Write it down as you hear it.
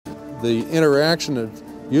The interaction of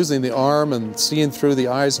using the arm and seeing through the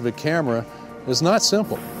eyes of a camera is not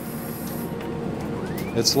simple.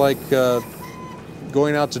 It's like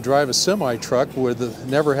going out to drive a semi-truck with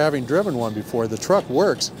never having driven one before. The truck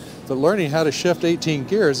works, but learning how to shift 18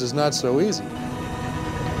 gears is not so easy.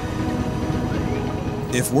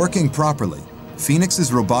 If working properly,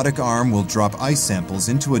 Phoenix's robotic arm will drop ice samples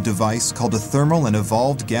into a device called a Thermal and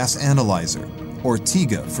Evolved Gas Analyzer, or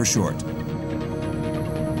TIGA for short.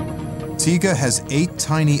 TIGA has 8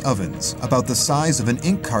 tiny ovens, about the size of an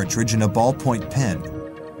ink cartridge in a ballpoint pen.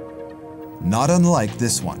 Not unlike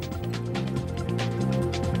this one.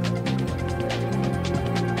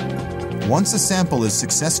 Once a sample is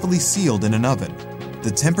successfully sealed in an oven,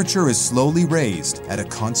 the temperature is slowly raised at a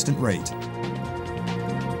constant rate.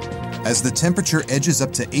 As the temperature edges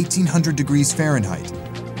up to 1800 degrees Fahrenheit,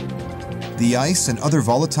 the ice and other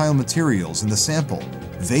volatile materials in the sample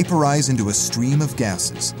vaporize into a stream of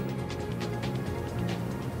gases.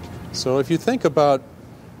 So if you think about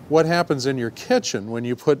what happens in your kitchen when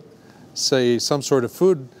you put, say, some sort of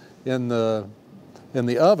food in the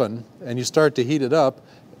oven and you start to heat it up,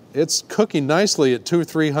 it's cooking nicely at 200,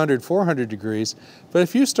 300, 400 degrees. But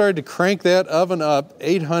if you start to crank that oven up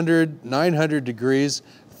 800, 900 degrees,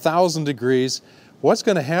 1,000 degrees, what's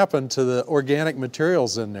going to happen to the organic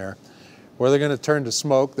materials in there? Well, they're going to turn to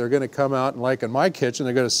smoke. They're going to come out, and like in my kitchen,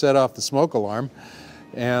 they're going to set off the smoke alarm.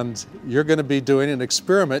 And you're going to be doing an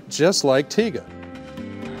experiment just like TIGA.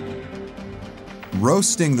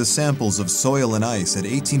 Roasting the samples of soil and ice at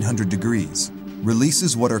 1800 degrees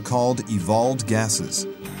releases what are called evolved gases.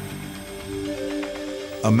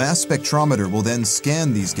 A mass spectrometer will then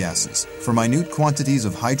scan these gases for minute quantities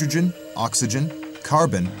of hydrogen, oxygen,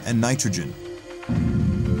 carbon, and nitrogen,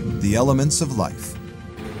 the elements of life.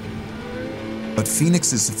 But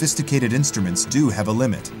Phoenix's sophisticated instruments do have a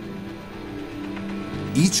limit.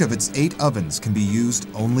 Each of its 8 ovens can be used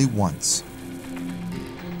only once.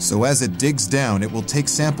 So as it digs down, it will take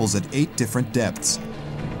samples at 8 different depths.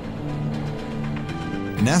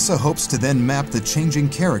 NASA hopes to then map the changing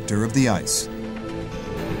character of the ice.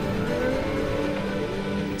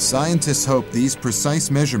 Scientists hope these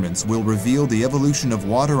precise measurements will reveal the evolution of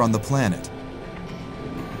water on the planet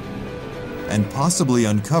and possibly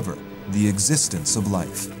uncover the existence of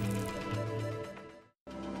life.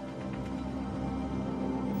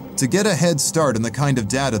 To get a head start on the kind of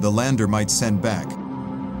data the lander might send back,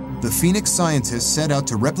 the Phoenix scientists set out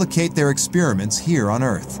to replicate their experiments here on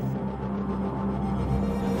Earth.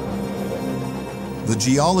 The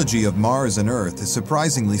geology of Mars and Earth is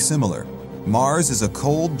surprisingly similar. Mars is a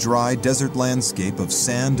cold, dry desert landscape of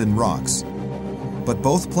sand and rocks. But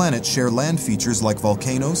both planets share land features like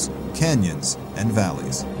volcanoes, canyons, and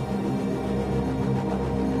valleys.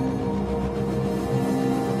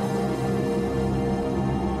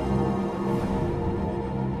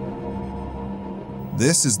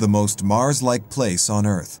 This is the most Mars-like place on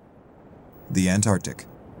Earth, the Antarctic.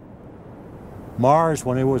 Mars,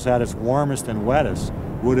 when it was at its warmest and wettest,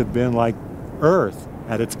 would have been like Earth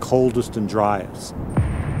at its coldest and driest.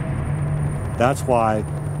 That's why,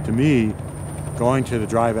 to me, going to the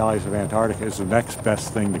dry valleys of Antarctica is the next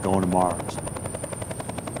best thing to going to Mars.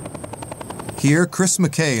 Here, Chris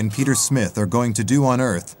McKay and Peter Smith are going to do on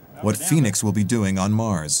Earth what Phoenix will be doing on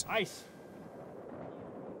Mars.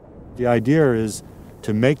 The idea is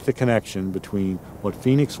to make the connection between what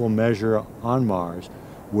Phoenix will measure on Mars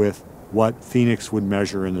with what Phoenix would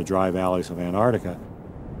measure in the dry valleys of Antarctica.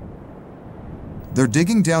 They're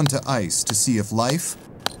digging down to ice to see if life,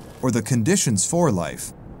 or the conditions for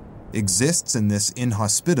life, exists in this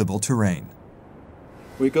inhospitable terrain.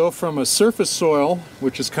 We go from a surface soil,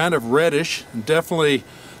 which is kind of reddish, and definitely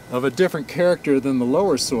of a different character than the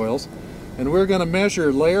lower soils, and we're going to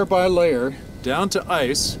measure layer by layer down to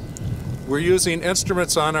ice. We're using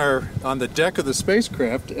instruments on the deck of the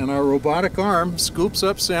spacecraft, and our robotic arm scoops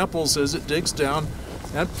up samples as it digs down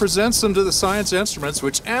and presents them to the science instruments,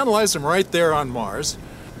 which analyze them right there on Mars.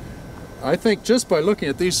 I think just by looking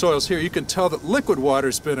at these soils here, you can tell that liquid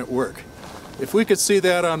water's been at work. If we could see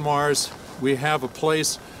that on Mars, we have a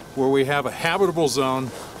place where we have a habitable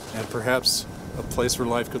zone and perhaps a place where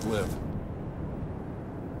life could live.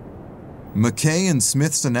 McKay and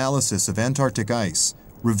Smith's analysis of Antarctic ice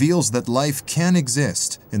reveals that life can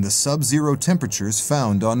exist in the sub-zero temperatures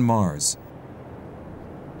found on Mars.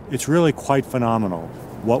 It's really quite phenomenal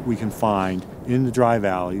what we can find in the dry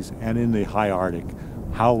valleys and in the high Arctic,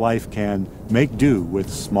 how life can make do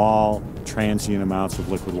with small, transient amounts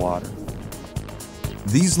of liquid water.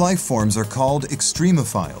 These life forms are called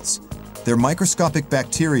extremophiles. They're microscopic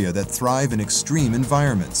bacteria that thrive in extreme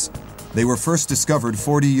environments. They were first discovered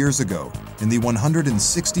 40 years ago in the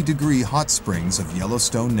 160-degree hot springs of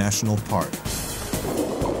Yellowstone National Park.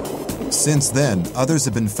 Since then, others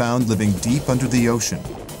have been found living deep under the ocean,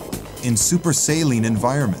 in supersaline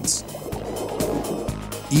environments,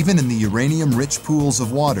 even in the uranium-rich pools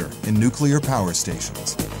of water in nuclear power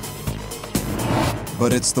stations.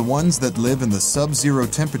 But it's the ones that live in the sub-zero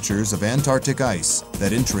temperatures of Antarctic ice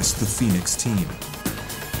that interest the Phoenix team.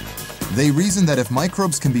 They reason that if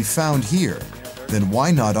microbes can be found here, then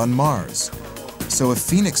why not on Mars? So if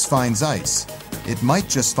Phoenix finds ice, it might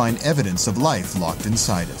just find evidence of life locked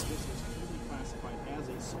inside it.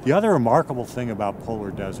 The other remarkable thing about polar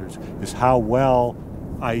deserts is how well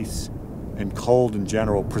ice and cold in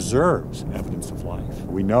general preserves evidence of life.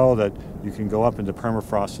 We know that you can go up into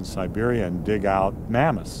permafrost in Siberia and dig out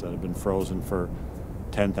mammoths that have been frozen for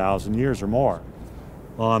 10,000 years or more.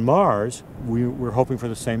 On Mars, we're hoping for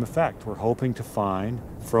the same effect. We're hoping to find,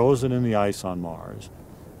 frozen in the ice on Mars,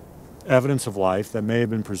 evidence of life that may have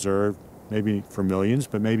been preserved maybe for millions,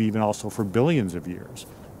 but maybe even also for billions of years.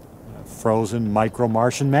 Frozen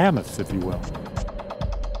micro-Martian mammoths, if you will.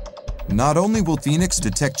 Not only will Phoenix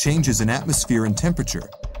detect changes in atmosphere and temperature,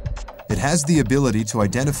 it has the ability to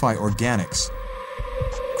identify organics,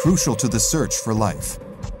 crucial to the search for life.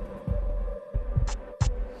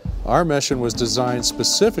 Our mission was designed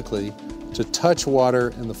specifically to touch water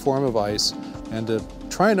in the form of ice and to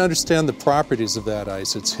try and understand the properties of that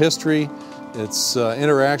ice, its history, its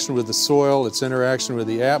interaction with the soil, its interaction with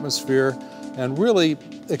the atmosphere, and really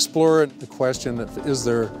explore the question of is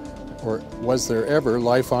there or was there ever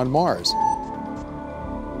life on Mars?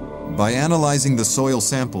 By analyzing the soil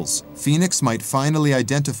samples, Phoenix might finally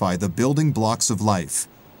identify the building blocks of life: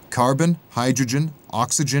 carbon, hydrogen,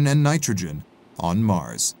 oxygen, and nitrogen on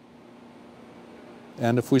Mars.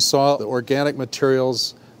 And if we saw the organic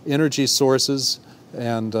materials, energy sources,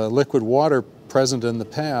 and liquid water present in the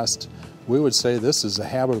past, we would say this is a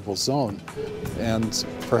habitable zone, and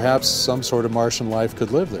perhaps some sort of Martian life could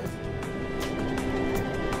live there.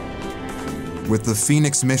 With the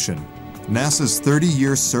Phoenix mission, NASA's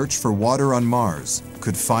 30-year search for water on Mars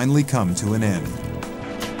could finally come to an end.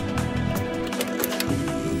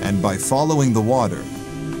 And by following the water,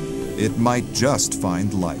 it might just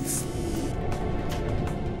find life.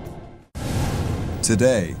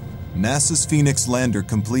 Today, NASA's Phoenix lander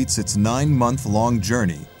completes its 9-month-long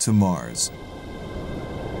journey to Mars.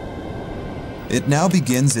 It now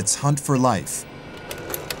begins its hunt for life,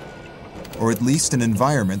 or at least an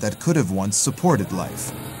environment that could have once supported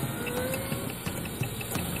life.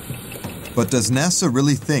 But does NASA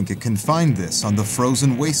really think it can find this on the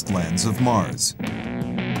frozen wastelands of Mars?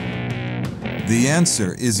 The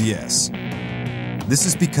answer is yes. This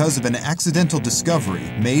is because of an accidental discovery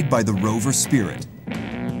made by the rover Spirit.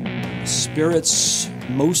 Spirit's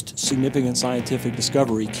most significant scientific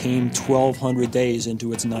discovery came 1,200 days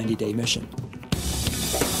into its 90-day mission.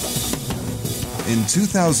 In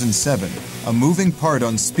 2007, a moving part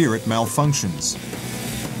on Spirit malfunctions.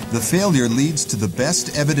 The failure leads to the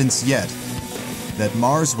best evidence yet that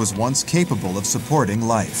Mars was once capable of supporting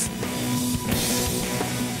life.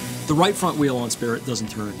 The right front wheel on Spirit doesn't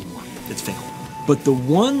turn anymore. It's failed. But the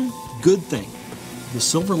one good thing, the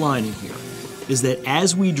silver lining here, is that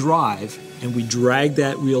as we drive and we drag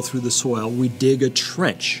that wheel through the soil, we dig a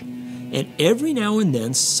trench. And every now and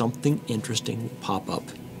then, something interesting will pop up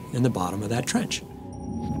in the bottom of that trench.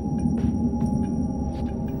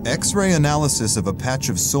 X-ray analysis of a patch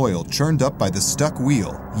of soil churned up by the stuck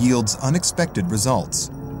wheel yields unexpected results.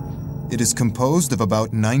 It is composed of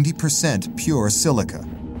about 90% pure silica.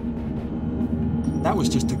 That was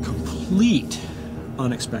just a complete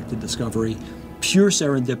unexpected discovery, pure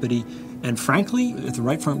serendipity, and frankly, if the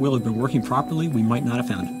right front wheel had been working properly, we might not have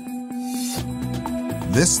found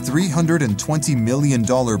it. This $320 million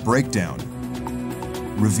breakdown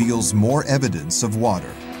reveals more evidence of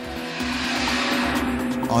water.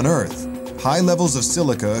 On Earth, high levels of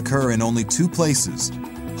silica occur in only 2 places: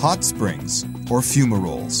 hot springs or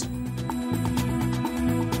fumaroles.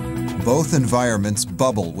 Both environments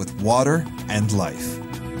bubble with water and life.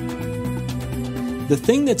 The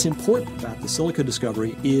thing that's important about the silica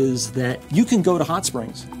discovery is that you can go to hot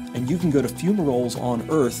springs and you can go to fumaroles on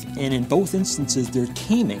Earth, and in both instances they're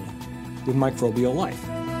teeming with microbial life.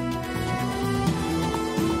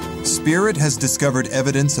 Spirit has discovered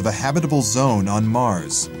evidence of a habitable zone on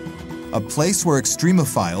Mars, a place where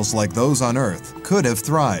extremophiles like those on Earth could have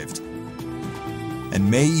thrived, and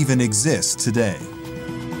may even exist today.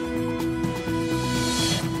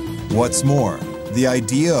 What's more, the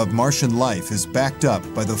idea of Martian life is backed up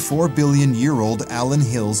by the 4-billion-year-old Allen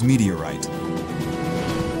Hills meteorite.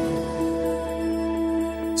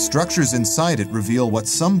 Structures inside it reveal what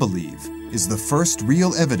some believe is the first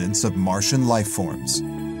real evidence of Martian life forms.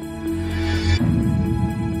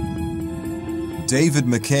 David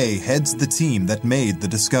McKay heads the team that made the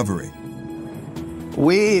discovery.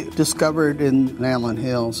 We discovered in Allen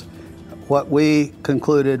Hills what we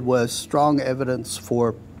concluded was strong evidence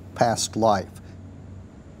for past life.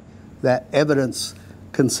 That evidence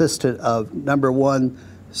consisted of, number one,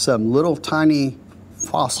 some little tiny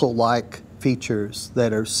fossil-like features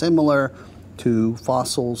that are similar to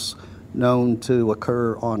fossils known to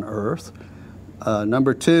occur on Earth.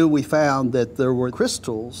 Number two, we found that there were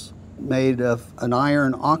crystals made of an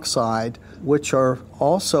iron oxide, which are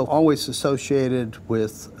also always associated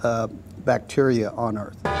with bacteria on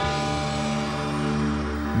Earth.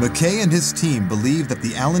 McKay and his team believe that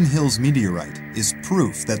the Allen Hills meteorite is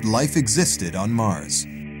proof that life existed on Mars.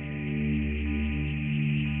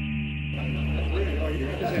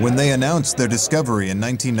 When they announced their discovery in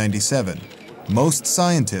 1997, most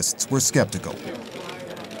scientists were skeptical.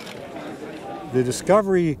 The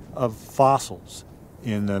discovery of fossils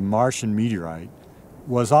in the Martian meteorite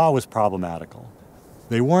was always problematical.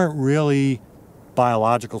 They weren't really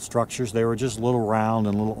biological structures, they were just little round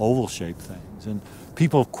and little oval-shaped things. And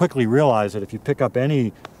people quickly realized that if you pick up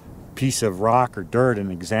any piece of rock or dirt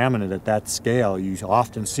and examine it at that scale, you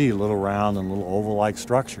often see little round and little oval-like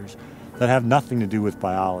structures that have nothing to do with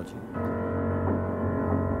biology.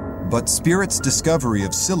 But Spirit's discovery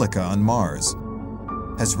of silica on Mars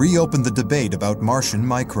has reopened the debate about Martian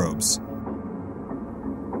microbes.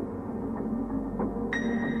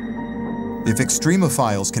 If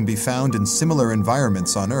extremophiles can be found in similar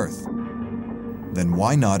environments on Earth, then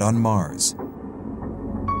why not on Mars?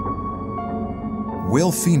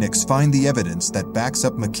 Will Phoenix find the evidence that backs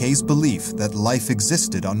up McKay's belief that life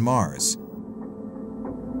existed on Mars?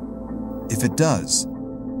 If it does,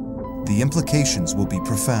 the implications will be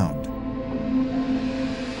profound.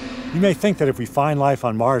 You may think that if we find life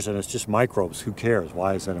on Mars and it's just microbes, who cares?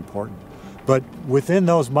 Why is that important? But within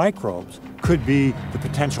those microbes could be the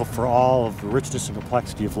potential for all of the richness and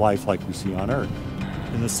complexity of life like we see on Earth.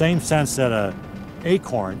 In the same sense that an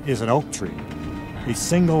acorn is an oak tree, a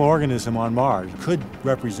single organism on Mars could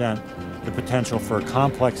represent the potential for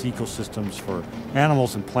complex ecosystems for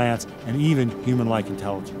animals and plants and even human-like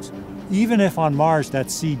intelligence. Even if on Mars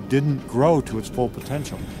that seed didn't grow to its full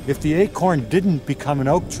potential, if the acorn didn't become an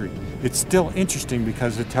oak tree, it's still interesting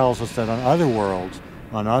because it tells us that on other worlds,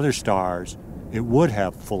 on other stars, it would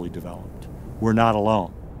have fully developed. We're not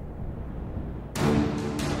alone.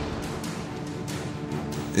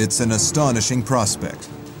 It's an astonishing prospect,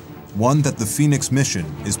 one that the Phoenix mission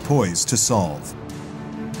is poised to solve.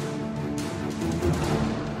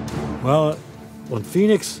 Well, when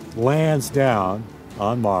Phoenix lands down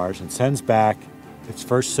on Mars and sends back its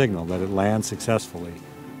first signal that it lands successfully,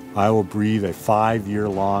 I will breathe a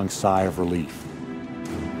 5-year-long sigh of relief.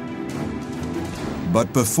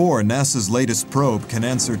 But before NASA's latest probe can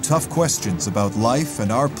answer tough questions about life and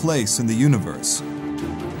our place in the universe,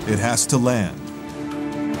 it has to land.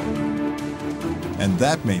 And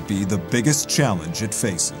that may be the biggest challenge it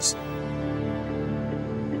faces.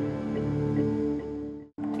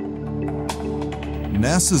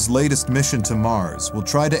 NASA's latest mission to Mars will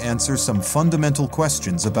try to answer some fundamental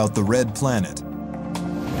questions about the red planet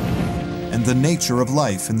and the nature of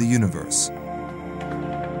life in the universe.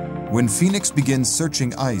 When Phoenix begins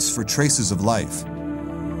searching ice for traces of life,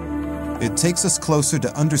 it takes us closer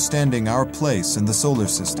to understanding our place in the solar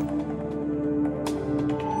system.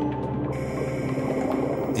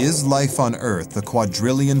 Is life on Earth a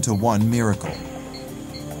quadrillion-to-1 miracle?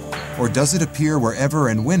 Or does it appear wherever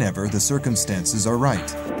and whenever the circumstances are right?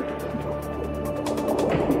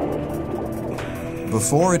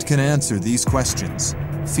 Before it can answer these questions,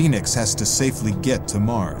 Phoenix has to safely get to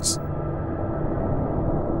Mars.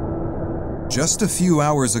 Just a few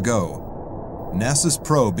hours ago, NASA's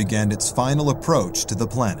probe began its final approach to the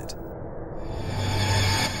planet.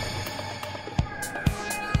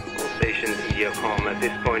 Station Mediacom. At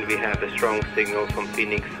this point, we have a strong signal from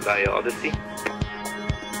Phoenix via Odyssey.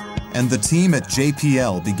 And the team at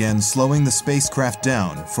JPL began slowing the spacecraft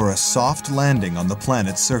down for a soft landing on the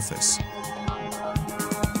planet's surface.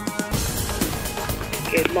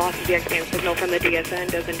 Okay, loss of the X-band signal from the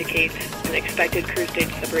DSN does indicate an expected cruise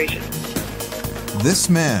stage separation. This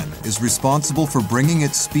man is responsible for bringing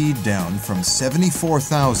its speed down from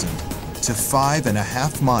 74,000 to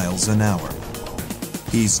 5.5 miles an hour.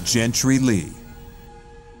 He's Gentry Lee.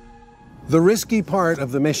 The risky part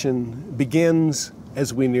of the mission begins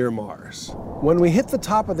as we near Mars. When we hit the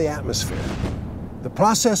top of the atmosphere, the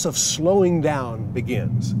process of slowing down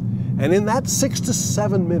begins. And in that 6 to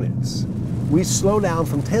 7 minutes, we slow down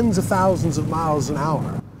from tens of thousands of miles an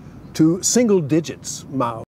hour to single digits miles.